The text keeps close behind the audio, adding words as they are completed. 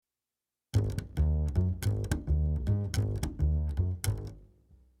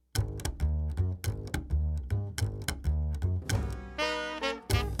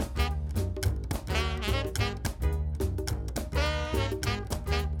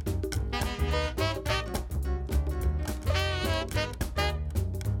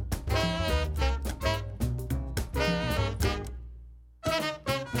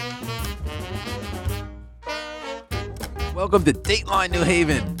Welcome to Dateline New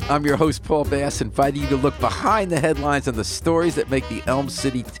Haven. I'm your host, Paul Bass, inviting you to look behind the headlines on the stories that make the Elm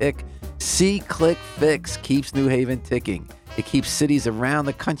City tick. C-Click Fix keeps New Haven ticking. It keeps cities around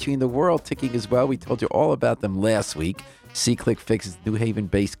the country and the world ticking as well. We told you all about them last week. C-Click Fix is a New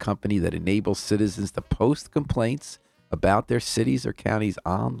Haven-based company that enables citizens to post complaints about their cities or counties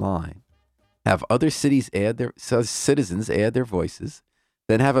online, have other citizens add their voices,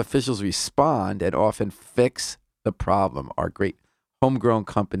 then have officials respond and often fix the problem. Our great homegrown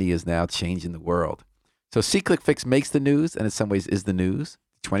company is now changing the world. So C-Click Fix makes the news, and in some ways is the news,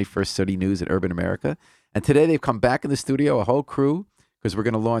 21st City News in urban America. And today they've come back in the studio, a whole crew, because we're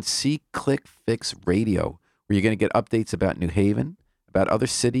going to launch C-Click Fix Radio, where you're going to get updates about New Haven, about other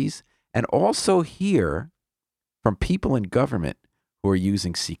cities, and also hear from people in government who are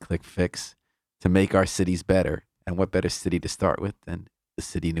using C-Click Fix to make our cities better. And what better city to start with than the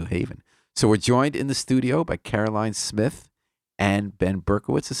city of New Haven? So we're joined in the studio by Caroline Smith and Ben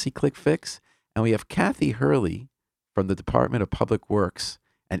Berkowitz of C-Click Fix. And we have Kathy Hurley from the Department of Public Works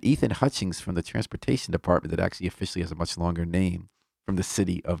and Ethan Hutchings from the Transportation Department that actually officially has a much longer name from the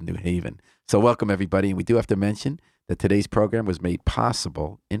city of New Haven. So welcome, everybody. And we do have to mention that today's program was made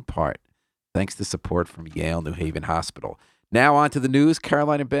possible in part thanks to support from Yale New Haven Hospital. Now on to the news.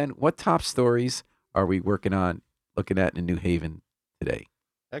 Caroline and Ben, what top stories are we looking at in New Haven today?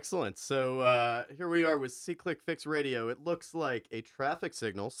 Excellent. So here we are with C-Click Fix Radio. It looks like a traffic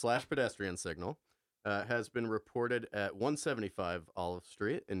signal / pedestrian signal has been reported at 175 Olive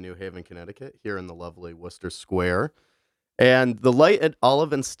Street in New Haven, Connecticut, here in the lovely Worcester Square. And the light at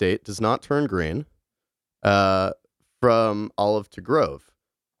Olive and State does not turn green from Olive to Grove.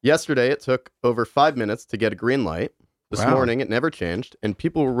 Yesterday, it took over 5 minutes to get a green light. This morning, it never changed, and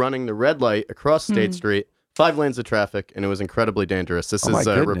people were running the red light across State Street, 5 lanes of traffic, and it was incredibly dangerous. This is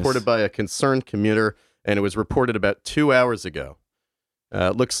reported by a concerned commuter, and it was reported about 2 hours ago.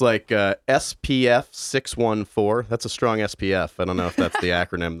 Looks like SPF 614. That's a strong SPF. I don't know if that's the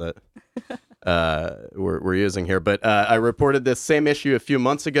acronym that we're using here, but I reported this same issue a few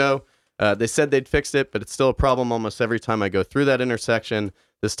months ago. They said they'd fixed it, but it's still a problem almost every time I go through that intersection.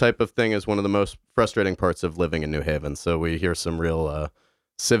 This type of thing is one of the most frustrating parts of living in New Haven, so we hear some real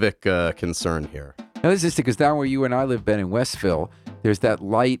civic concern here. Now, this is interesting because down where you and I live, Ben, in Westville, there's that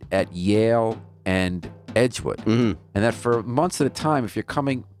light at Yale and Edgewood. Mm-hmm. And that for months at a time, if you're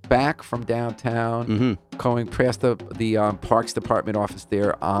coming back from downtown, going past the Parks Department office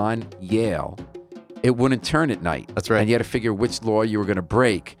there on Yale, it wouldn't turn at night. That's right. And you had to figure which law you were going to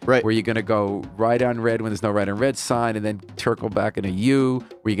break. Right. Where you're going to go right on red when there's no right on red sign, and then circle back in a U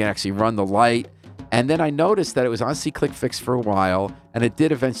where you can actually run the light. And then I noticed that it was on C-Click Fix for a while, and it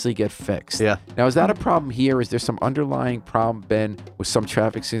did eventually get fixed. Yeah. Now, is that a problem here? Is there some underlying problem, Ben, with some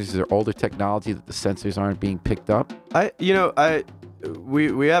traffic sensors? Is there older technology that the sensors aren't being picked up?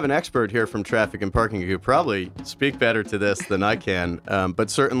 We have an expert here from Traffic and Parking who could probably speak better to this than I can. But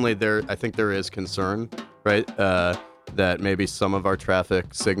certainly I think there is concern, right? That maybe some of our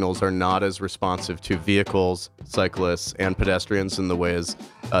traffic signals are not as responsive to vehicles, cyclists, and pedestrians in the ways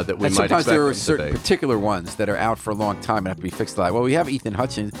that we might expect them to be. Sometimes there are certain particular ones that are out for a long time and have to be fixed. Well, we have Ethan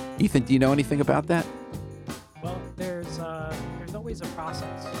Hutchins. Ethan, do you know anything about that? Well, there's always a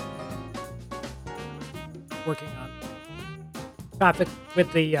process working on traffic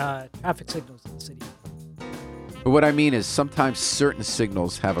with the traffic signals in the city. But what I mean is sometimes certain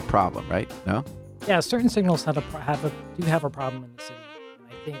signals have a problem, right? No? Yeah, certain signals do have a problem in the city, and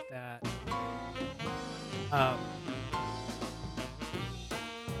I think that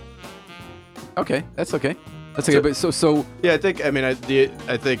okay, that's okay. That's okay. But so yeah, I think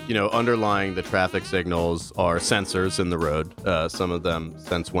underlying the traffic signals are sensors in the road. Some of them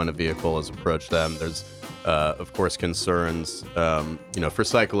sense when a vehicle has approached them. There's of course concerns for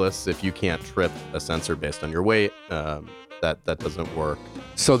cyclists if you can't trip a sensor based on your weight. That doesn't work.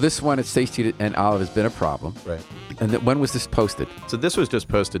 So this one at State Street and Olive has been a problem. Right. And when was this posted? So this was just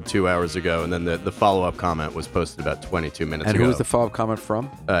posted 2 hours ago, and then the follow-up comment was posted about 22 minutes ago. And who was the follow-up comment from?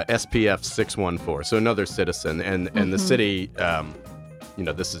 SPF 614, so another citizen. And the city,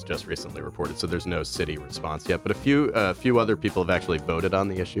 this is just recently reported, so there's no city response yet. But a few other people have actually voted on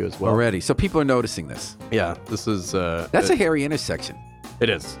the issue as well. Already. So people are noticing this. Yeah, this is... That's a hairy intersection. It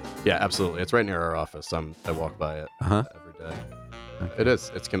is. Yeah, absolutely. It's right near our office. I walk by it every day. Okay. It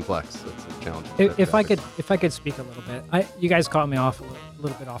is. It's complex. It's a challenge. If I could speak a little bit, you guys caught me off a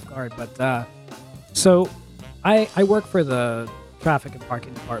little bit off guard, but so I work for the Traffic and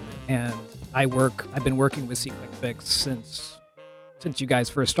Parking Department, and I've been working with C-Click Fix since you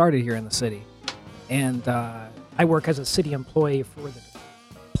guys first started here in the city, and I work as a city employee for the.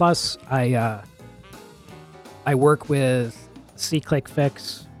 Plus, I work with C-Click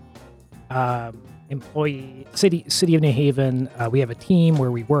Fix, employee, City of New Haven. We have a team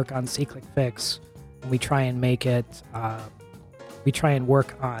where we work on C-Click Fix, and we try and make it, we try and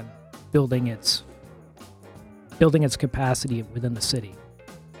work on building its capacity within the city.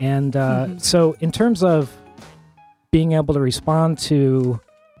 And so in terms of being able to respond to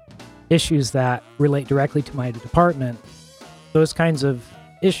issues that relate directly to my department, those kinds of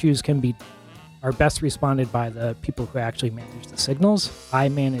issues are best responded by the people who actually manage the signals. I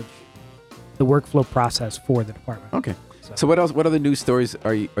manage the workflow process for the department. Okay. So what else? What other news stories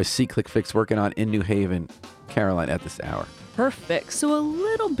are C-Click Fix working on in New Haven, Caroline, at this hour? Perfect. So a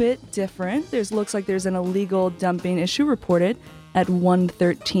little bit different. Looks like there's an illegal dumping issue reported at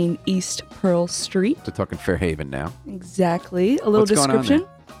 113 East Pearl Street. We're talking Fairhaven now. Exactly. A little What's going on description.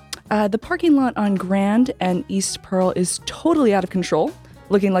 The parking lot on Grand and East Pearl is totally out of control,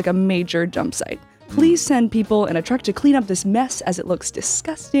 looking like a major dump site. Please send people in a truck to clean up this mess, as it looks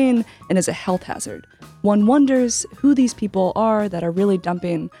disgusting and is a health hazard. One wonders who these people are that are really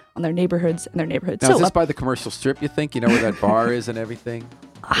dumping on their neighborhoods and their neighborhoods. Now, is this by the commercial strip, you think? You know where that bar is and everything?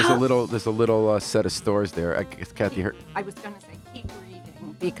 There's a little set of stores there. I guess Kathy heard. I was going to say keep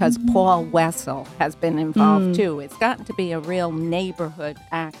reading because Paul Wessel has been involved too. It's gotten to be a real neighborhood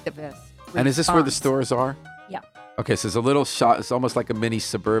activist. And is this where the response. stores are? Yeah. Okay, so there's a little shop. It's almost like a mini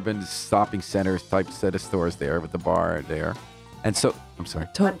suburban shopping center type set of stores there with the bar there. And so, I'm sorry.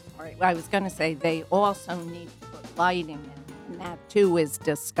 I'm sorry. I was going to say they also need to put lighting in, and that too is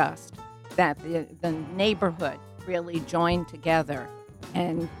discussed. That the neighborhood really join together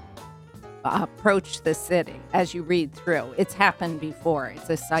and approach the city as you read through. It's happened before. It's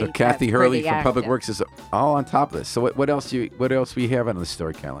a site. So Kathy that's Hurley pretty from Public active. Works is all on top of this. So what else we have on the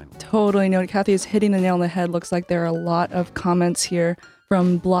story, Caroline? Totally noted. Kathy is hitting the nail on the head. Looks like there are a lot of comments here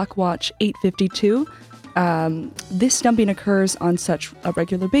from Blockwatch 852. This dumping occurs on such a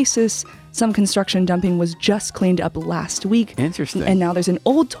regular basis. Some construction dumping was just cleaned up last week. Interesting. And now there's an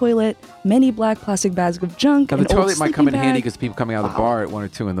old toilet, many black plastic bags of junk. Now, the an old toilet might come in sleeping handy bag. because people coming out of the bar at 1 or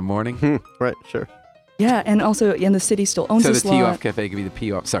 2 in the morning. Right, sure. Yeah, and also, and the city still owns So the this Tea lot. Off Cafe could be the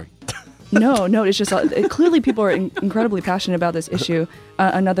P Off. Sorry. No, it's just clearly people are incredibly passionate about this issue.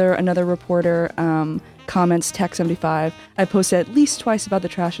 Another reporter comments Tech75. I posted at least twice about the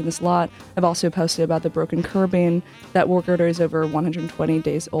trash in this lot. I've also posted about the broken curbing. That work order is over 120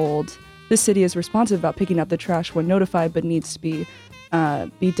 days old. The city is responsive about picking up the trash when notified, but needs to be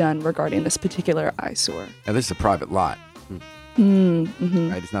done regarding this particular eyesore. Now, this is a private lot. Mm-hmm.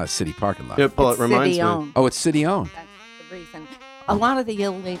 Right? It's not a city parking lot. Yeah, Paul, it It's reminds me. city-owned. Oh, it's city-owned. That's the reason. A lot of the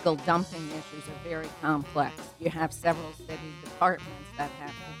illegal dumping issues are very complex. You have several city departments that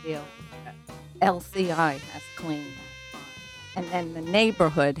have to deal with it. LCI has cleaned that up. And then the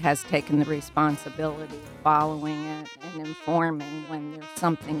neighborhood has taken the responsibility of following it and informing when there's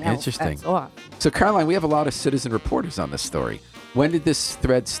something else Interesting. that's off. So, Caroline, we have a lot of citizen reporters on this story. When did this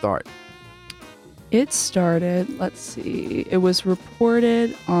thread start? It started, let's see, it was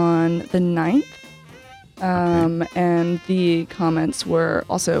reported on the 9th. And the comments were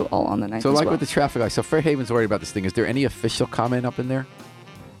also all on the 9th So, as like well. with the traffic light, so Fairhaven's worried about this thing. Is there any official comment up in there?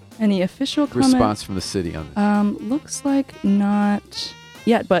 Any official comment? Response from the city on this? Looks like not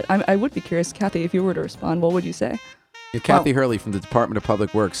yet, but I would be curious, Kathy, if you were to respond, what would you say? You're Kathy Hurley from the Department of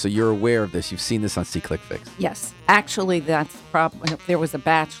Public Works, so you're aware of this. You've seen this on C-Click Fix. Yes. Actually, that's probably, there was a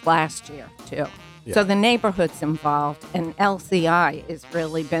batch last year, too. Yeah. So the neighborhood's involved, and LCI has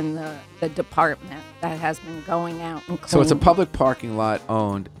really been the department that has been going out and cleaning. So it's a public parking lot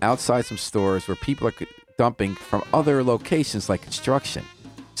owned outside some stores where people are dumping from other locations like construction.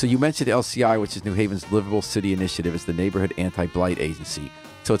 So you mentioned LCI, which is New Haven's Livable City Initiative, is the neighborhood anti-blight agency.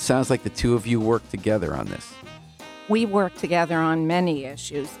 So it sounds like the two of you work together on this. We work together on many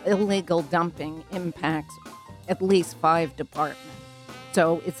issues. Illegal dumping impacts at least 5 departments.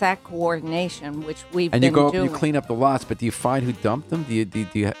 So it's that coordination which we've And been you go up, doing. you clean up the lots, but do you find who dumped them? Do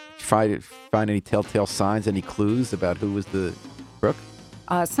you find any telltale signs, any clues about who was the crook?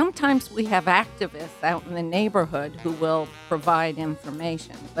 Sometimes we have activists out in the neighborhood who will provide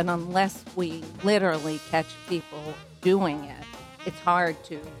information, but unless we literally catch people doing it, it's hard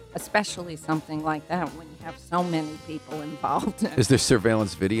to, especially something like that when you have so many people involved. Is there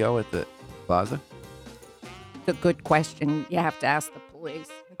surveillance video at the plaza? It's a good question. You have to ask the police.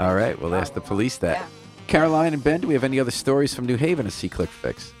 All right, we'll ask the police that. Yeah. Caroline and Ben, do we have any other stories from New Haven to C-Click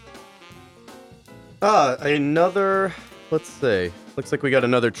Fix? Another, let's see. Looks like we got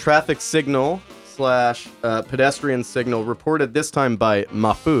another traffic signal / pedestrian signal reported this time by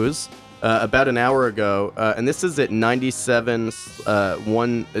Mahfouz. about an hour ago, and this is at 97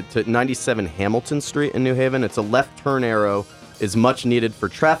 97 Hamilton Street in New Haven. It's a left turn arrow is much needed for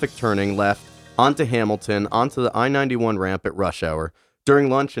traffic turning left onto Hamilton, onto the I-91 ramp at rush hour, during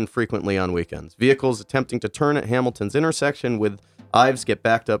lunch and frequently on weekends. Vehicles attempting to turn at Hamilton's intersection with Ives get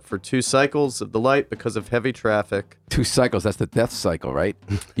backed up for 2 cycles of the light because of heavy traffic. 2 cycles, that's the death cycle, right?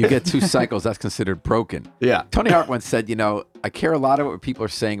 You get 2 cycles, that's considered broken. Yeah. Tony Hart once said, I care a lot about what people are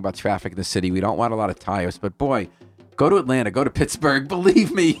saying about traffic in the city. We don't want a lot of tires, but boy, go to Atlanta, go to Pittsburgh.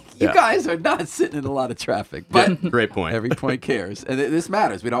 Believe me, you guys are not sitting in a lot of traffic. But Great point. every point cares. And this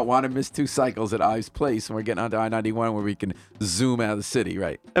matters. We don't want to miss 2 cycles at Ives Place when we're getting onto I-91 where we can zoom out of the city,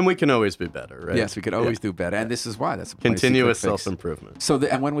 right? And we can always be better, right? Yes, we can always do better. And this is why. That's a continuous See Click Fix. self-improvement. So,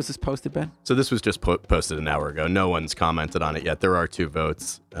 and when was this posted, Ben? So this was just posted an hour ago. No one's commented on it yet. There are 2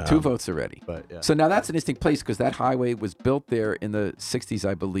 votes. 2 votes already. But yeah. So now that's an interesting place because that highway was built there in the 60s,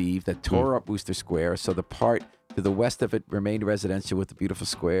 I believe, that tore up Wooster Square. So the part to the west of it remained residential with the beautiful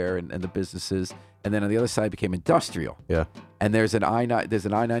square and the businesses. And then on the other side became industrial. Yeah. And there's an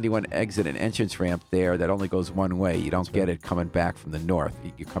I-91 exit and entrance ramp there that only goes one way. You don't get it coming back from the north.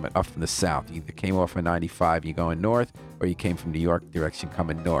 You're coming up from the south. You either came off of 95, you're going north, or you came from New York direction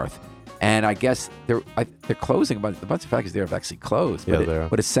coming north. And I guess they're closing. A bunch of factories there have actually closed. Yeah, But they are.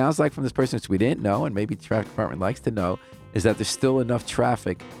 what it sounds like from this person, which we didn't know, and maybe the traffic department likes to know, is that there's still enough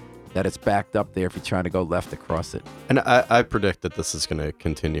traffic that it's backed up there if you're trying to go left across it. And I predict that this is going to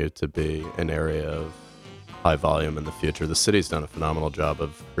continue to be an area of high volume in the future. The city's done a phenomenal job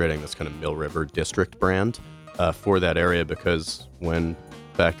of creating this kind of Mill River district brand for that area, because when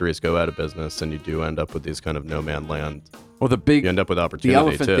factories go out of business and you do end up with these kind of no man land, Well, you end up with the opportunity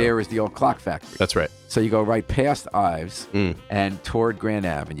elephant too. there is the old clock factory. That's right. So you go right past Ives and toward Grand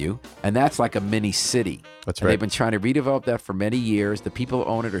Avenue, and that's like a mini city. That's And right. they've been trying to redevelop that for many years. The people who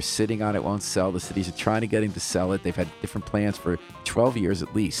own it are sitting on it, won't sell. The cities are trying to get him to sell it. They've had different plans for 12 years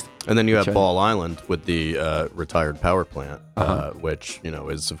at least. And then you have Which I- Ball Island with the retired power plant, which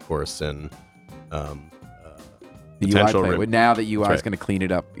is of course in The UI potential plant. re- But now that UI is right. going to clean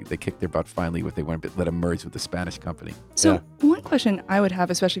it up, they kicked their butt finally. They want to let them merge with the Spanish company. So one question I would have,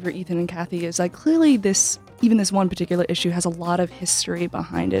 especially for Ethan and Kathy, is like clearly this one particular issue has a lot of history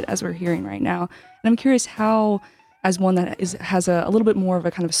behind it, as we're hearing right now. And I'm curious how, as one that has a little bit more of a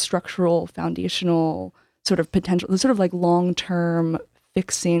kind of structural, foundational sort of potential, sort of like long-term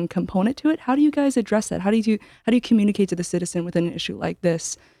fixing component to it. How do you guys address that? How do you communicate to the citizen with an issue like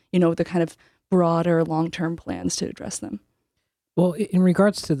this? The kind of broader long-term plans to address them. Well, in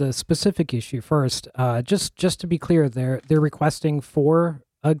regards to the specific issue first, just to be clear, they're requesting for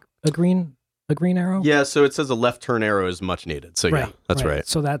a green arrow. Yeah, so it says a left turn arrow is much needed. So yeah, that's right.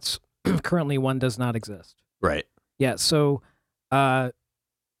 So that's currently one does not exist. Right. Yeah. So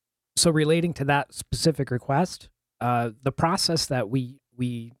relating to that specific request, the process that we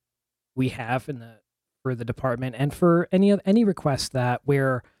have for the department and for any request that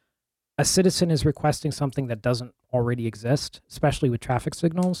where a citizen is requesting something that doesn't already exist, especially with traffic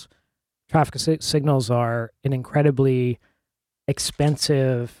signals. Traffic signals are an incredibly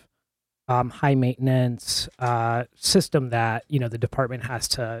expensive, high maintenance system that the department has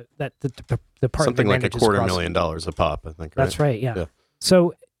to the department Something like manages $250,000 a pop, I think. Right? That's right. Yeah.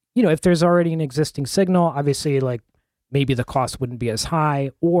 So if there's already an existing signal, obviously like maybe the cost wouldn't be as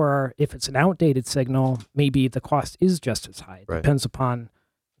high, or if it's an outdated signal, maybe the cost is just as high. It Right. depends upon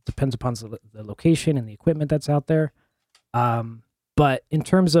the location and the equipment that's out there. But in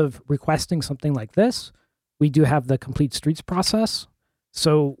terms of requesting something like this, we do have the Complete Streets process.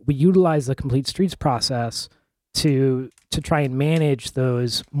 So we utilize the Complete Streets process to try and manage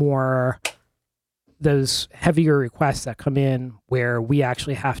those heavier requests that come in where we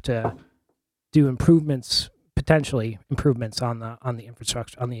actually have to do potentially improvements on the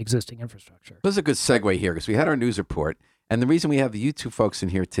infrastructure, on the existing infrastructure. This is a good segue here because we had our news report. And the reason we have you two folks in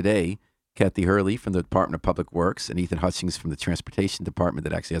here today, Kathy Hurley from the Department of Public Works and Ethan Hutchings from the Transportation Department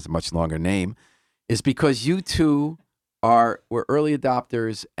that actually has a much longer name, is because you two were early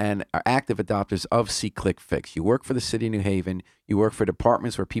adopters and are active adopters of See Click Fix. You work for the city of New Haven. You work for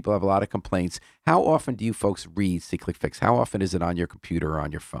departments where people have a lot of complaints. How often do you folks read See Click Fix? How often is it on your computer or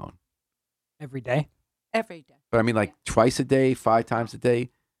on your phone? Every day. Every day. But I mean, like twice a day, 5 times a day?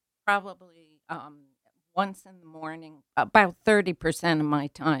 Probably once in the morning. About 30% of my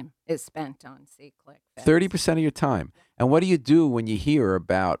time is spent on See Click Fix. 30% of your time. And what do you do when you hear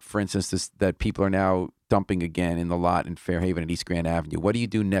about, for instance, that people are now dumping again in the lot in Fairhaven and East Grand Avenue? What do you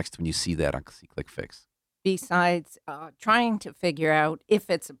do next when you see that on See Click Fix? Besides trying to figure out if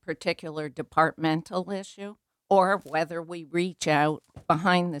it's a particular departmental issue or whether we reach out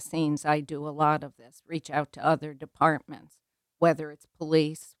behind the scenes. I do a lot of this, reach out to other departments, whether it's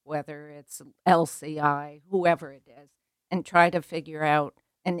police, whether it's LCI, whoever it is, and try to figure out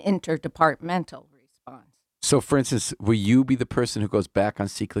an interdepartmental response. So, for instance, will you be the person who goes back on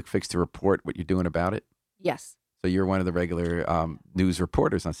SeeClickFix to report what you're doing about it? Yes. So you're one of the regular news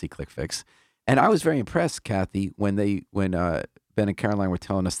reporters on SeeClickFix. And I was very impressed, Kathy, when Ben and Caroline were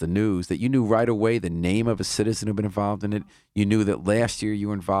telling us the news, that you knew right away the name of a citizen who'd been involved in it. You knew that last year you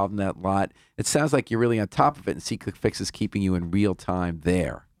were involved in that lot. It sounds like you're really on top of it, and SeeClickFix is keeping you in real time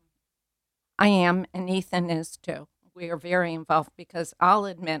there. I am, and Ethan is too. We are very involved because I'll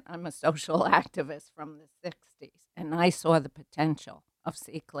admit I'm a social activist from the 60s, and I saw the potential of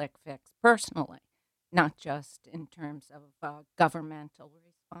SeeClickFix personally, not just in terms of governmental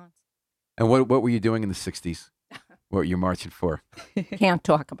response. And what were you doing in the 60s? What were you marching for? Can't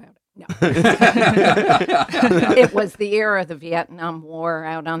talk about it. No. It was the era of the Vietnam War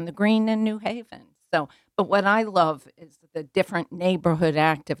out on the green in New Haven. So, but what I love is the different neighborhood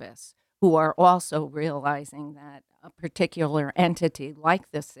activists who are also realizing that a particular entity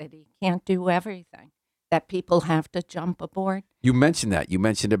like the city can't do everything, that people have to jump aboard. You mentioned that. You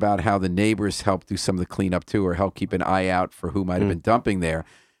mentioned about how the neighbors helped do some of the cleanup too, or help keep an eye out for who might have been dumping there.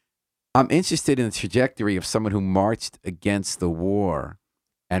 I'm interested in the trajectory of someone who marched against the war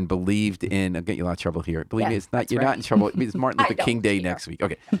and believed in. I'll get you a lot of trouble here. Believe me, it's not. You're not in trouble. It's Martin Luther King Day next week.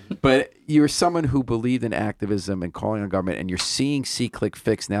 Okay, but you're someone who believed in activism and calling on government, and you're seeing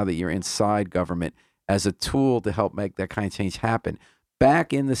SeeClickFix now that you're inside government as a tool to help make that kind of change happen.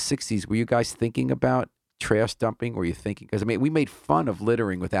 Back in the 60s, were you guys thinking about trash dumping? Were you thinking? Because I mean, we made fun of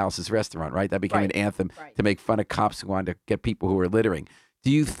littering with Alice's Restaurant, right? That became an anthem to make fun of cops who wanted to get people who were littering. Do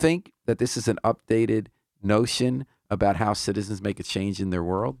you think that this is an updated notion about how citizens make a change in their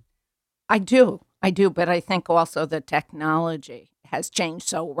world? I do, but I think also the technology has changed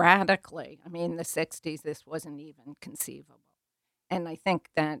so radically. I mean, in the 60s, this wasn't even conceivable. And I think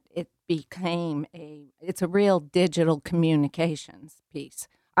that it became it's a real digital communications piece.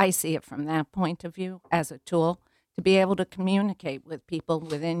 I see it from that point of view as a tool to be able to communicate with people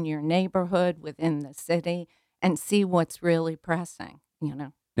within your neighborhood, within the city, and see what's really pressing. You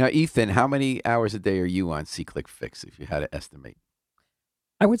know. Now, Ethan, how many hours a day are you on SeeClickFix, if you had to estimate?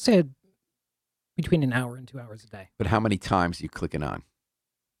 I would say between an hour and 2 hours a day. But how many times are you clicking on?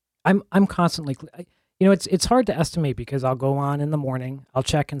 I'm constantly, it's hard to estimate because I'll go on in the morning, I'll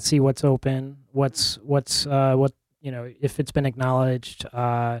check and see what's open, what if it's been acknowledged,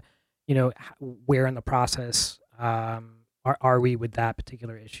 where in the process are we with that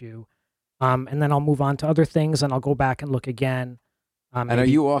particular issue, and then I'll move on to other things and I'll go back and look again. And are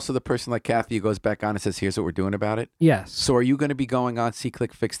you also the person like Kathy who goes back on and says, here's what we're doing about it? Yes. So are you going to be going on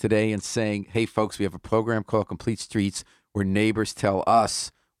SeeClickFix today and saying, hey, folks, we have a program called Complete Streets where neighbors tell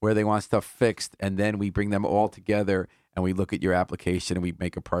us where they want stuff fixed, and then we bring them all together and we look at your application and we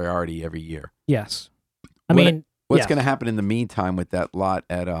make a priority every year? Yes. What's going to happen in the meantime with that lot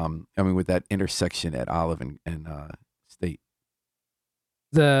at, with that intersection at Olive and State?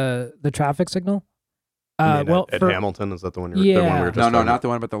 The traffic signal? At Hamilton, is that the one we were No, just talking about? Not the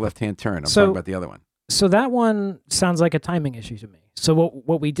one about the left-hand turn. I'm talking about the other one. So that one sounds like a timing issue to me. So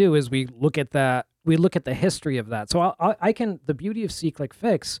what we do is we look at that. We look at the history of that. So I can. The beauty of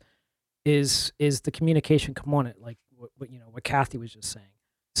SeeClickFix is the communication component, like what Kathy was just saying.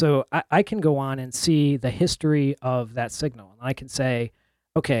 So I can go on and see the history of that signal, and I can say,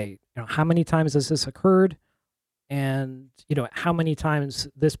 okay, how many times has this occurred? And, how many times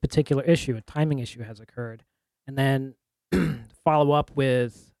this particular issue, a timing issue, has occurred, and then follow up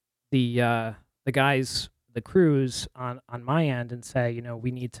with the guys, the crews on my end, and say,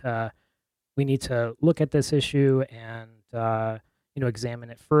 we need to look at this issue and examine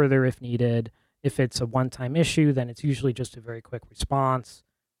it further if needed. If it's a one-time issue, then it's usually just a very quick response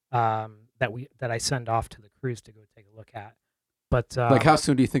that I send off to the crews to go take a look at. But how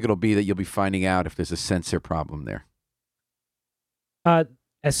soon do you think it'll be that you'll be finding out if there's a sensor problem there?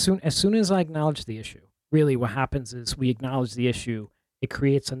 As soon as I acknowledge the issue. Really, what happens is we acknowledge the issue. It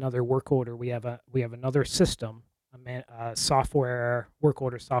creates another work order. We have another system, a software work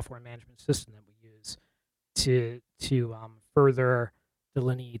order software management system that we use to further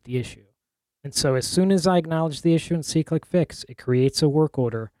delineate the issue. And so, as soon as I acknowledge the issue in SeeClickFix, it creates a work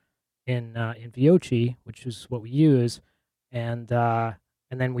order in Viochi, which is what we use. And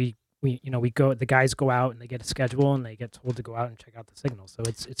then we go. The guys go out and they get a schedule and they get told to go out and check out the signal. So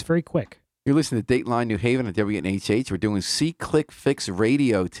it's very quick. You're listening to Dateline New Haven at WNHH. We're doing SeeClickFix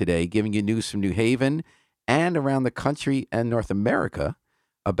Radio today, giving you news from New Haven and around the country and North America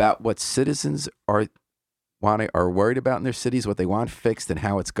about what citizens are are worried about in their cities, what they want fixed, and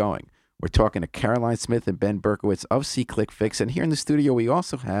how it's going. We're talking to Caroline Smith and Ben Berkowitz of SeeClickFix. And here in the studio, we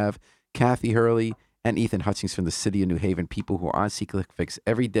also have Kathy Hurley and Ethan Hutchings from the city of New Haven, people who are on SeeClickFix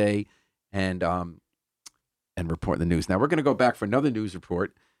every day and report the news. Now, we're going to go back for another news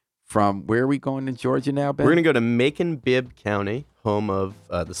report from, where are we going in Georgia now, Ben? We're going to go to Macon-Bibb County, home of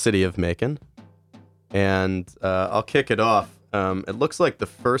the city of Macon. And I'll kick it off. It looks like the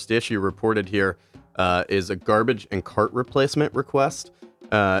first issue reported here is a garbage and cart replacement request.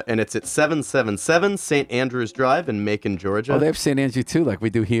 And it's at 777 St. Andrews Drive in Macon, Georgia. Oh, they have St. Andrew too, like we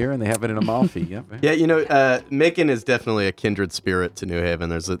do here, and they have it in Amalfi. Yep. Yeah, Macon is definitely a kindred spirit to New Haven.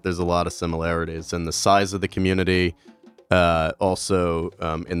 There's a lot of similarities in the size of the community, also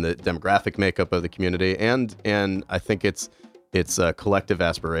in the demographic makeup of the community, and I think it's collective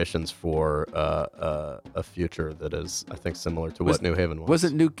aspirations for a future that is, I think, similar to what New Haven was.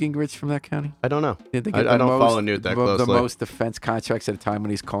 Wasn't Newt Gingrich from that county? I don't know. Did they I get don't follow Newt that closely. The most defense contracts at a time when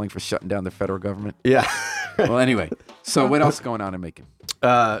he's calling for shutting down the federal government? Yeah. Well, anyway, so what else is going on in Macon?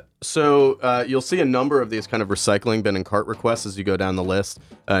 So you'll see a number of these kind of recycling bin and cart requests as you go down the list.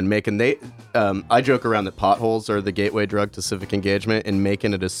 In Macon, I joke around that potholes are the gateway drug to civic engagement. In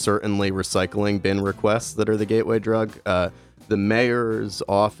Macon, it is certainly recycling bin requests that are the gateway drug. The mayor's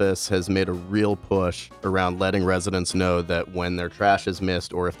office has made a real push around letting residents know that when their trash is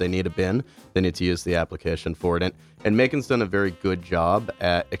missed or if they need a bin, they need to use the application for it. And Macon's done a very good job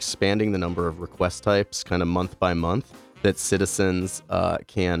at expanding the number of request types kind of month by month that citizens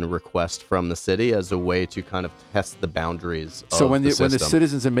can request from the city as a way to kind of test the boundaries of the system. So when the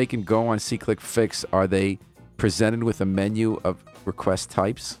citizens in Macon go on SeeClickFix, are they presented with a menu of request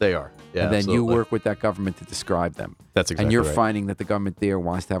types? They are. Yeah, and then absolutely. you work with that government to describe them. That's exactly And you're right. finding that the government there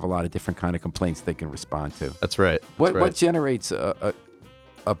wants to have a lot of different kind of complaints they can respond to. That's right. What generates a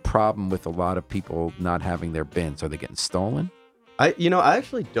problem with a lot of people not having their bins? Are they getting stolen? I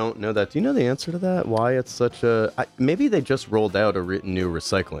actually don't know that. Do you know the answer to that? Why it's such maybe they just rolled out a new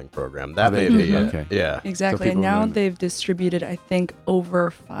recycling program. That may be it. Okay. Yeah. Exactly. So And now remember. they've distributed, I think, over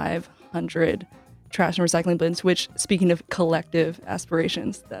 500 trash and recycling bins, which, speaking of collective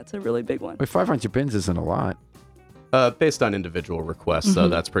aspirations, that's a really big one. But 500 bins isn't a lot. Based on individual requests, so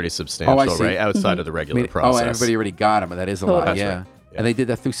that's pretty substantial, see. right? Outside of the regular And process. everybody already got them. That is a Oh, lot, that's yeah. right. Yeah. And they did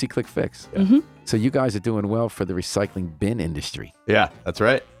that through SeeClickFix. Yeah. So you guys are doing well for the recycling bin industry. Yeah, that's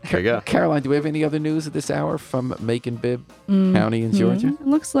right. There you go. Caroline, do we have any other news at this hour from Macon-Bibb County in Georgia? It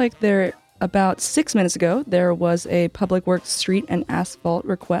looks like about 6 minutes ago, there was a Public Works street and asphalt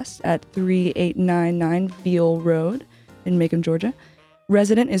request at 3899 Veal Road in Macon, Georgia.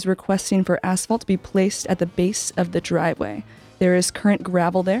 Resident is requesting for asphalt to be placed at the base of the driveway. There is current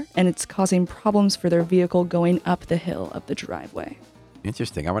gravel there, and it's causing problems for their vehicle going up the hill of the driveway.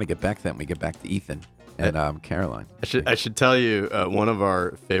 Interesting. I want to get back to that when we get back to Ethan and Caroline. I should tell you, one of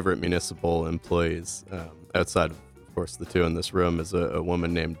our favorite municipal employees, outside of course, the two in this room, is a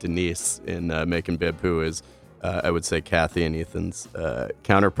woman named Denise in Macon-Bibb, who is, I would say, Kathy and Ethan's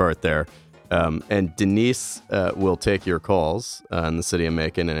counterpart there. And Denise will take your calls in the city of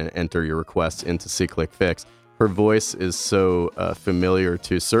Macon and enter your requests into SeeClickFix. Her voice is so familiar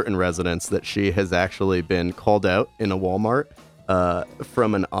to certain residents that she has actually been called out in a Walmart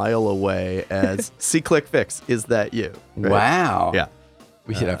from an aisle away as SeeClickFix, is that you? Right? Wow. Yeah.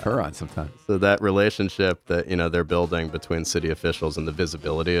 We should have her on sometime. So that relationship that they're building between city officials and the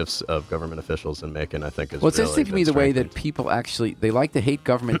visibility of government officials in Macon, I think, is Well, it's really interesting to me the way that people actually, they like to hate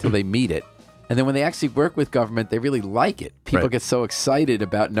government until they meet it. And then when they actually work with government, they really like it. People Right. get so excited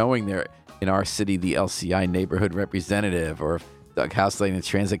about knowing they're, in our city, the LCI neighborhood representative, or if Doug House Lane and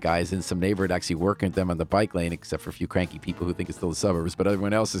transit guy is in some neighborhood actually working with them on the bike lane, except for a few cranky people who think it's still the suburbs. But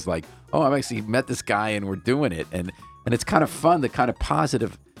everyone else is like, oh, I've actually met this guy and we're doing it. And it's kind of fun, the kind of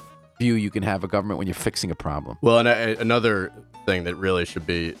positive view you can have of government when you're fixing a problem. Well, and another thing that really should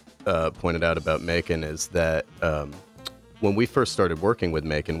be pointed out about Macon is that when we first started working with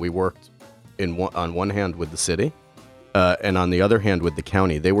Macon, we worked on one hand with the city, and on the other hand with the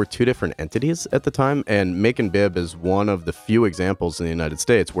county. They were two different entities at the time, and Macon-Bibb is one of the few examples in the United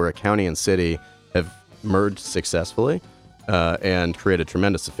States where a county and city have merged successfully and created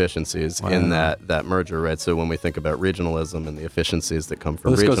tremendous efficiencies in that merger, right? So when we think about regionalism and the efficiencies that come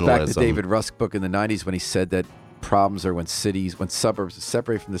from Well, this regionalism. goes back to David Rusk book in the 90s when he said that problems are when suburbs are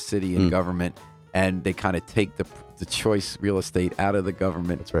separated from the city and government, and they kind of take the choice real estate out of the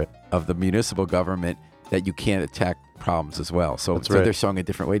government. That's right. Of the municipal government, that you can't attack problems as well. So That's right. they're showing a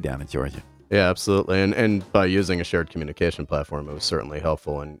different way down in Georgia. Yeah, absolutely. And by using a shared communication platform, it was certainly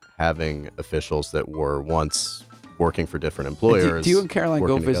helpful in having officials that were once working for different And employers. do you and Caroline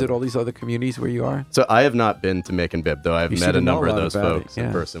go working visit together. all these other communities where you are? So I have not been to Macon Bibb, though. I've You met should a know number a of lot those about it, folks yeah.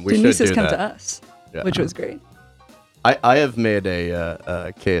 in person. We Denise should has do come that. to us, Yeah. which was great. I have made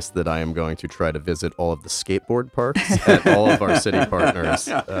a case that I am going to try to visit all of the skateboard parks at all of our city partners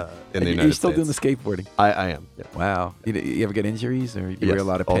in the United You're still States. doing the skateboarding. I am. Yeah. Wow. You ever get injuries or you wear a Yes,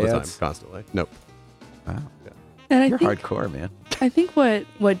 lot of all pads? the time, constantly. Nope. Wow. And You're I think hardcore, man. I think what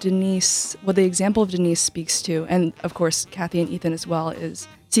the example of Denise speaks to, and of course Kathy and Ethan as well, is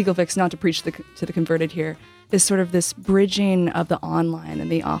SequelFix, not to preach to the converted here, is sort of this bridging of the online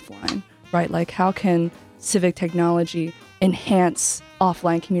and the offline, right? Like how can civic technology enhance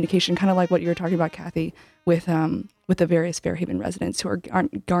offline communication, kind of like what you were talking about, Kathy, with the various Fairhaven residents who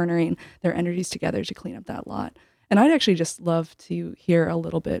aren't garnering their energies together to clean up that lot. And I'd actually just love to hear a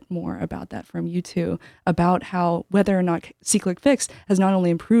little bit more about that from you two, about how whether or not SeeClickFix has not only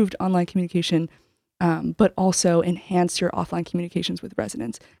improved online communication, but also enhanced your offline communications with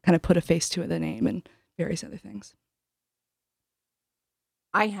residents, kind of put a face to the name and various other things.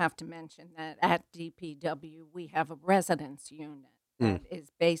 I have to mention that at DPW, we have a residence unit that is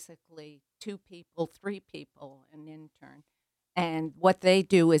basically 2 people, 3 people, an intern. And what they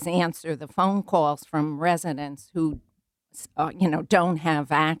do is answer the phone calls from residents who, don't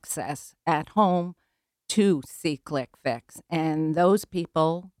have access at home to SeeClickFix. And those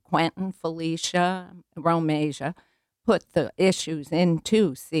people, Quentin, Felicia, Romasia, put the issues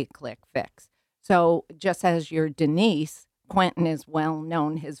into SeeClickFix. So just as your Denise, Quentin is well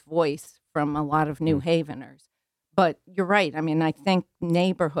known, his voice from a lot of New Haveners. But you're right. I mean, I think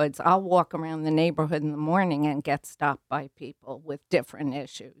neighborhoods, I'll walk around the neighborhood in the morning and get stopped by people with different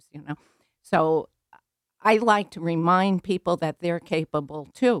issues, So I like to remind people that they're capable,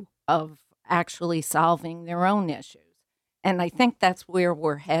 too, of actually solving their own issues. And I think that's where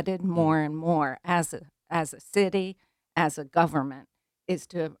we're headed more and more as a city, as a government, is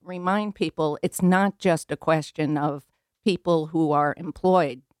to remind people it's not just a question of people who are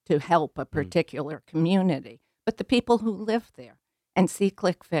employed to help a particular community, but the people who live there. And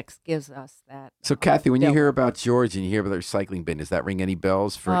SeeClickFix gives us that. So, Kathy, when you ability. hear about George and you hear about the recycling bin, does that ring any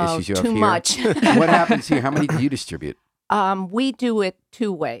bells for issues you have too here? much. What happens here? How many do you distribute? We do it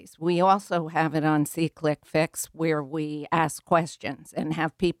 2 ways. We also have it on SeeClickFix where we ask questions and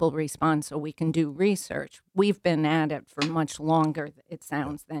have people respond so we can do research. We've been at it for much longer, it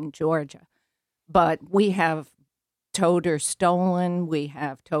sounds, than Georgia. But we have toters stolen. We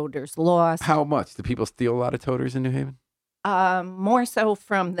have toters lost. How much? Do people steal a lot of toters in New Haven? More so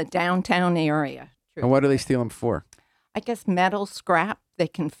from the downtown area. And what do they steal them for? I guess metal scrap. They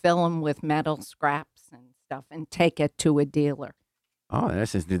can fill them with metal scraps and stuff and take it to a dealer. Oh, in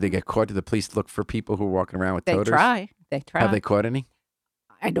essence, did they get caught? Did the police look for people who were walking around with They toters? try. They try. Have they caught any?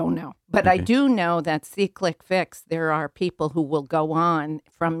 I don't know. But I Okay. do know that SeeClickFix, there are people who will go on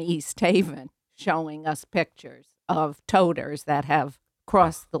from East Haven showing us pictures of toters that have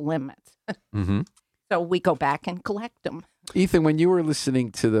crossed the limits. Mm-hmm. So we go back and collect them. Ethan, when you were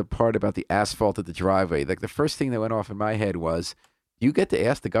listening to the part about the asphalt at the driveway, like the first thing that went off in my head was, do you get to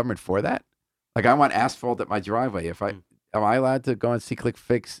ask the government for that? Like, I want asphalt at my driveway. Am I allowed to go on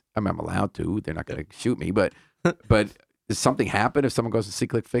SeeClickFix? I mean, I'm allowed to. They're not going to shoot me, but does something happen if someone goes to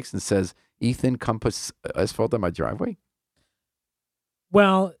SeeClickFix and says, Ethan, come put asphalt on my driveway?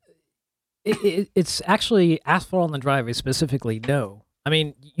 Well, it's actually asphalt on the driveway specifically. No, I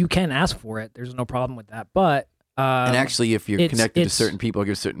mean you can ask for it. There's no problem with that. But And actually, if you're connected to it's- certain people,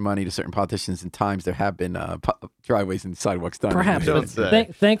 give certain money to certain politicians, and times there have been driveways and sidewalks done. perhaps, Don't but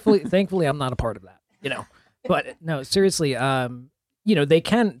say. thankfully, I'm not a part of that. But no, seriously, they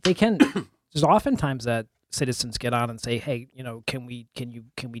can. There's oftentimes that citizens get on and say, hey, can we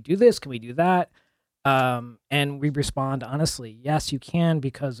do this? Can we do that? And we respond honestly, yes, you can,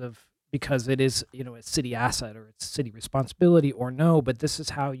 because it is, a city asset or it's city responsibility, or no, but this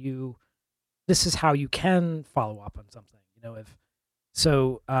is how you can follow up on something,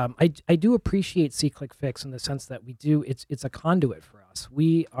 I do appreciate SeeClickFix in the sense that it's a conduit for us.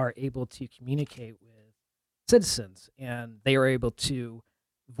 We are able to communicate with citizens and they are able to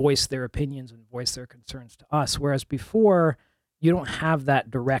voice their opinions and voice their concerns to us. Whereas before, you don't have that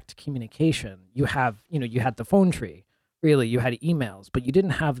direct communication. You have, you had the phone tree, really, you had emails, but you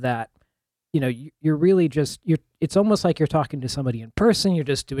didn't have that. You're really it's almost like you're talking to somebody in person. You're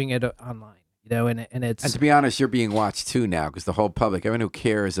just doing it online, and it's. And to be honest, you're being watched too now, because the whole public, everyone who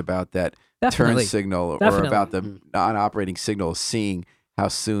cares about that Definitely. turn signal Definitely. or about the non-operating signal is seeing how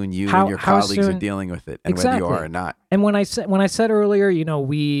soon you How- and your how colleagues are soon- dealing with it, and whether Exactly. you are or not. And when I said earlier,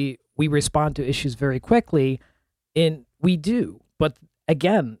 we respond to issues very quickly, and we do. But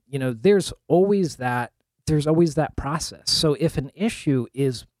again, there's always there's always that process. So if an issue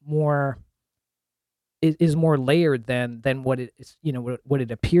is more layered than what it is, what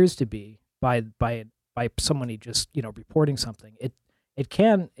it appears to be by somebody just reporting something, it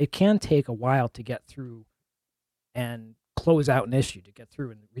can take a while to get through and close out an issue, to get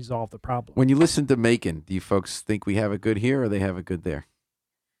through and resolve the problem. When you listen to Macon, do you folks think we have it good here or they have it good there?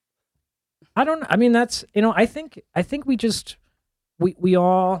 I don't know. I mean, that's, I think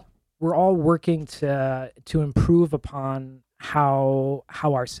we're all working to improve upon how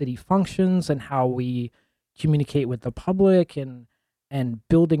our city functions and how we communicate with the public and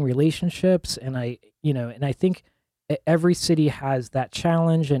building relationships. And I think every city has that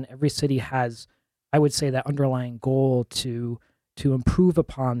challenge, and every city has, I would say, that underlying goal to improve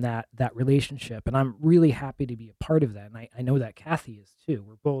upon that relationship. And I'm really happy to be a part of that. And I know that Kathy is too.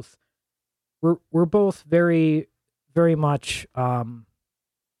 We're both very, very much,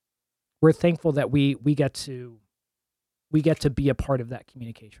 we're thankful that we get to be a part of that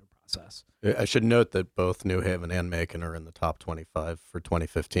communication process. I should note that both New Haven and Macon are in the top 25 for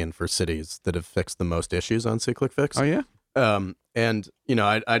 2015 for cities that have fixed the most issues on SeeClickFix. Oh, yeah? And,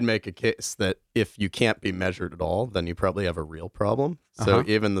 I'd make a case that if you can't be measured at all, then you probably have a real problem. So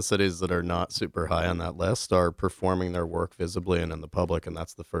even the cities that are not super high on that list are performing their work visibly and in the public, and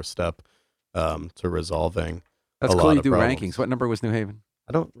that's the first step to resolving That's a cool. lot You of do problems. rankings. What number was New Haven?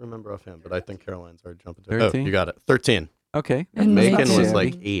 I don't remember offhand, but I think Caroline's already jumping to it. 13? Oh, you got it. 13. Okay. And Macon Macon. was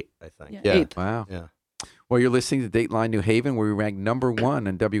like 8, I think. Yeah, 8. Wow. Yeah. Well, you're listening to Dateline New Haven, where we rank number 1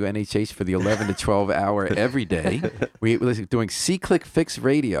 on WNHH for the 11 to 12 hour every day. We're doing SeeClickFix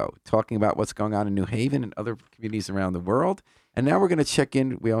Radio, talking about what's going on in New Haven and other communities around the world. And now we're going to check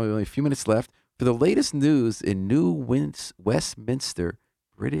in. We only have a few minutes left for the latest news in New Westminster,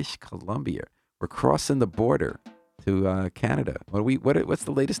 British Columbia. We're crossing the border to Canada. What's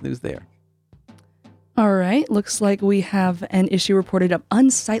the latest news there? All right, looks like we have an issue reported of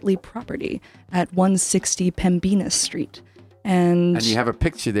unsightly property at 160 Pembina Street. And you have a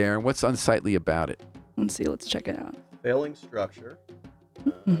picture there. And what's unsightly about it? let's check it out. Failing structure.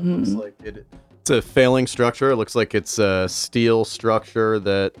 Mhm. Looks like it's a failing structure. It looks like it's a steel structure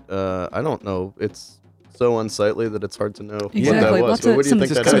that I don't know. It's so unsightly that it's hard to know what that Exactly. was. Lots But of- what do you some think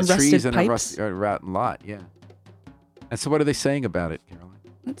Just that kind is? of trees rusted and pipes. a rotten lot, yeah. And so what are they saying about it, Caroline?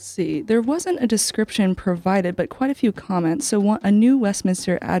 Let's see. There wasn't a description provided, but quite a few comments. So a new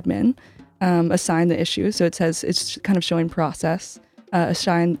Westminster admin assigned the issue. So it says it's kind of showing process.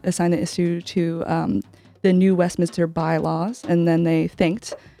 Assigned the issue to the new Westminster bylaws, and then they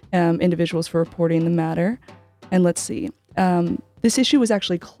thanked individuals for reporting the matter. And let's see. This issue was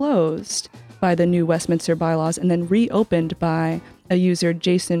actually closed by the new Westminster bylaws and then reopened by a user,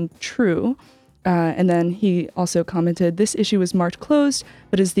 Jason True. And then he also commented, this issue was marked closed,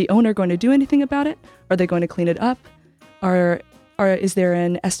 but is the owner going to do anything about it? Are they going to clean it up? Is there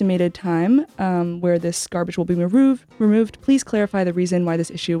an estimated time where this garbage will be removed? Please clarify the reason why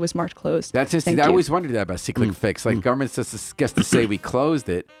this issue was marked closed. That's just, Thank I you. always wondered that about SeeClickFix. Like government just gets to say we closed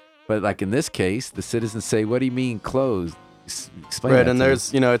it, but like in this case, the citizens say, what do you mean closed? Explain Right, that and to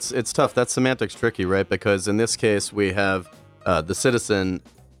there's, me. it's tough. That semantics tricky, right? Because in this case, we have the citizen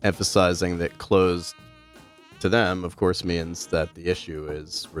emphasizing that closed to them, of course, means that the issue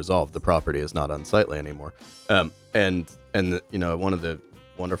is resolved. The property is not unsightly anymore. And one of the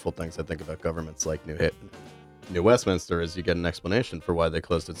wonderful things I think about governments like New Westminster is you get an explanation for why they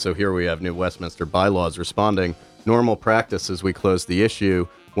closed it. So here we have New Westminster bylaws responding. Normal practice is we close the issue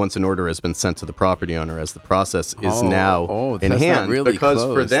once an order has been sent to the property owner, as the process is now in that's not hand. really because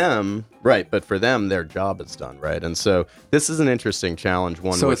for closed. them, right, but for them, their job is done, right? And so this is an interesting challenge,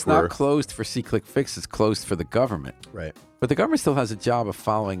 one So which it's not closed for SeeClickFix, it's closed for the government. right. But the government still has a job of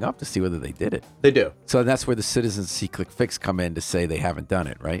following up to see whether they did it. They do. So that's where the citizens SeeClickFix come in to say they haven't done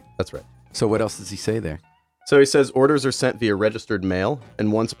it, right? That's right. So what else does he say there? So he says orders are sent via registered mail,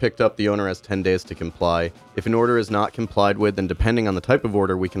 and once picked up, the owner has 10 days to comply. If an order is not complied with, then depending on the type of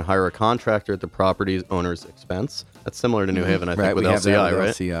order, we can hire a contractor at the property owner's expense. That's similar to New Haven, I think, Right, with we have that LCI, with right?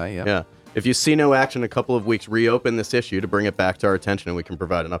 LCI, yeah. Yeah. If you see no action in a couple of weeks, reopen this issue to bring it back to our attention, and we can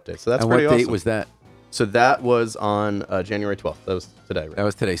provide an update. So that's And what pretty date awesome. was that? So that was on January 12th. That was today, right? That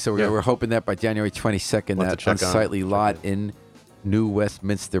was today. So Yeah. we're hoping that by January 22nd, We'll have that to check on it. unsightly lot in New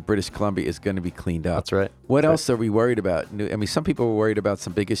Westminster, British Columbia is going to be cleaned up. That's right. What That's else are we worried about? I mean, some people were worried about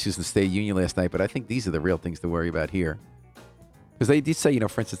some big issues in the State Union last night, but I think these are the real things to worry about here. Because they did say,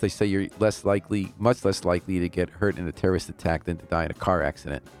 for instance, they say you're much less likely to get hurt in a terrorist attack than to die in a car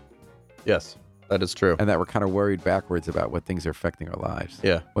accident. Yes, that is true. And that we're kind of worried backwards about what things are affecting our lives.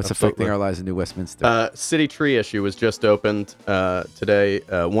 Yeah. What's absolutely. affecting our lives in New Westminster? City tree issue was just opened today.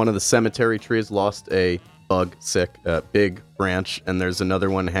 One of the cemetery trees lost a sick, big branch, and there's another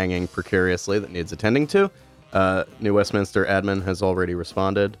one hanging precariously that needs attending to. New Westminster admin has already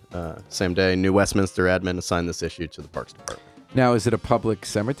responded. Same day, New Westminster admin assigned this issue to the Parks Department. Now, is it a public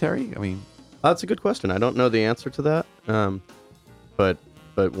cemetery? I mean, That's a good question. I don't know the answer to that, but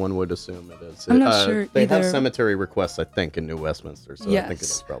one would assume it is. I'm not sure They have either. cemetery requests, I think, in New Westminster, so I think it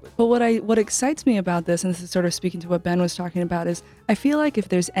is probably. But what excites me about this, and this is sort of speaking to what Ben was talking about, is I feel like if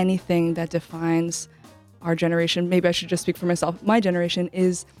there's anything that defines our generation, maybe I should just speak for myself. My generation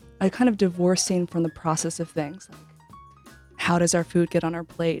is a kind of divorcing from the process of things. Like, how does our food get on our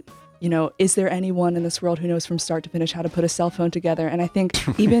plate? You know, is there anyone in this world who knows from start to finish how to put a cell phone together? And I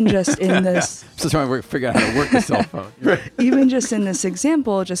think even just in this, just trying to figure out how to work the cell phone. even just in this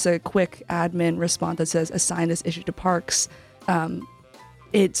example, just a quick admin response that says assign this issue to Parks.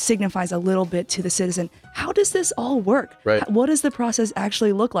 It signifies a little bit to the citizen. How does this all work? Right. What does the process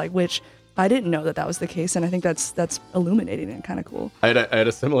actually look like? Which I didn't know that was the case, and I think that's illuminating and kind of cool. I had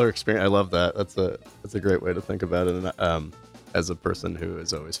a similar experience. I love that. That's a great way to think about it. And as a person who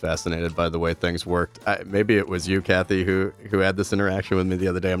is always fascinated by the way things worked, maybe it was you, Kathy, who had this interaction with me the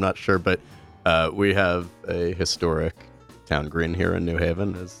other day. I'm not sure, but we have a historic town green here in New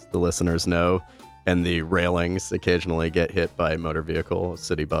Haven, as the listeners know, and the railings occasionally get hit by motor vehicle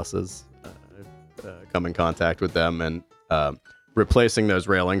city buses. Come in contact with them, and replacing those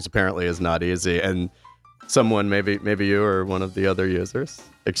railings apparently is not easy. And someone, maybe you or one of the other users,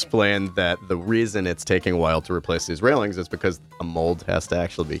 explained that the reason it's taking a while to replace these railings is because a mold has to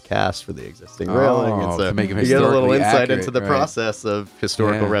actually be cast for the existing railing. And so to make them you get a little historically insight accurate, into the right. process of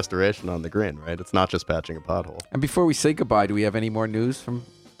historical Yeah. restoration on the green, right? It's not just patching a pothole. And before we say goodbye, do we have any more news from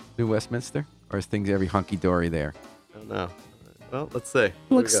New Westminster? Or is things every hunky-dory there? I don't know. Well, let's see. What do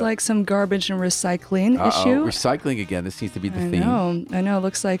we Looks got? like some garbage and recycling issue. Recycling again. This seems to be the theme. I know.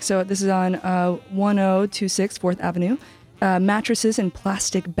 Looks like, so this is on 1026 4th Avenue. Mattresses in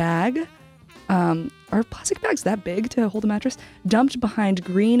plastic bag. Are plastic bags that big to hold a mattress? Dumped behind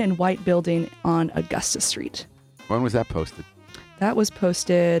green and white building on Augusta Street. When was that posted? That was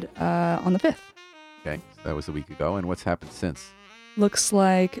posted on the 5th. Okay, so that was a week ago. And what's happened since? Looks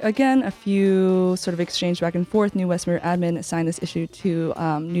like, again, a few sort of exchange back and forth. New Westminster admin assigned this issue to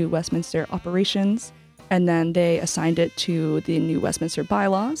New Westminster operations, and then they assigned it to the New Westminster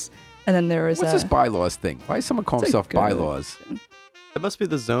bylaws. And then there was What's this bylaws thing? Why does someone call It's a himself good bylaws? It must be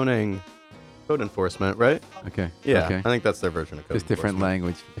the zoning code enforcement, right? Okay. Yeah, Okay. I think that's their version of code Just different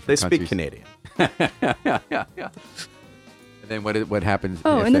enforcement. language. They Different speak countries. Canadian. Yeah. And then what happens?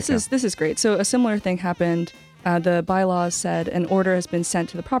 Oh, if and that this is great. So a similar thing happened. The bylaws said an order has been sent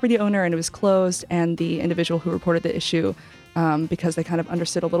to the property owner and it was closed, and the individual who reported the issue, because they kind of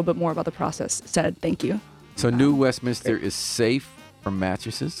understood a little bit more about the process, said thank you. So New Westminster is safe from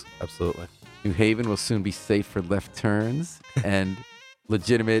mattresses. Absolutely. New Haven will soon be safe for left turns and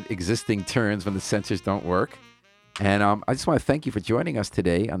legitimate existing turns when the sensors don't work. And I just want to thank you for joining us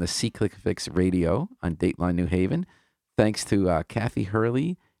today on the SeeClickFix Radio on Dateline New Haven. Thanks to Kathy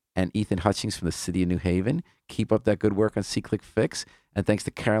Hurley and Ethan Hutchings from the City of New Haven. Keep up that good work on SeeClickFix. And thanks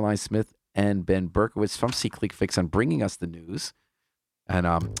to Caroline Smith and Ben Berkowitz from SeeClickFix on bringing us the news. And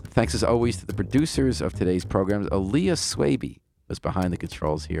thanks as always to the producers of today's programs. Aaliyah Swaby was behind the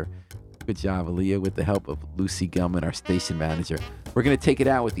controls here. Good job, Aaliyah, with the help of Lucy Gelman, our station manager. We're going to take it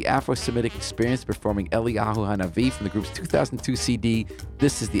out with the Afro-Semitic Experience performing Eliyahu Hanavi from the group's 2002 CD.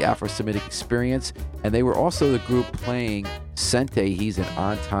 This is the Afro-Semitic Experience. And they were also the group playing Sente, He's an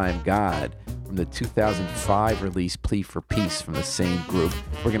On-Time God, from the 2005 release Plea for Peace from the same group.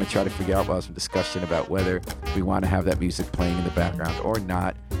 We're going to try to figure out, some discussion about whether we want to have that music playing in the background or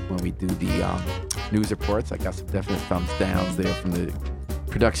not when we do the news reports. I got some definite thumbs downs there from the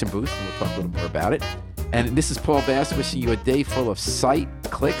production booth, and we'll talk a little more about it. And this is Paul Bass wishing you a day full of sight,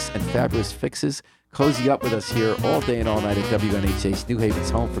 clicks, and fabulous fixes. Cozy up with us here all day and all night at WNHH, New Haven's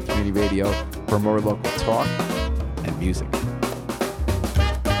home for community radio, for more local talk and music.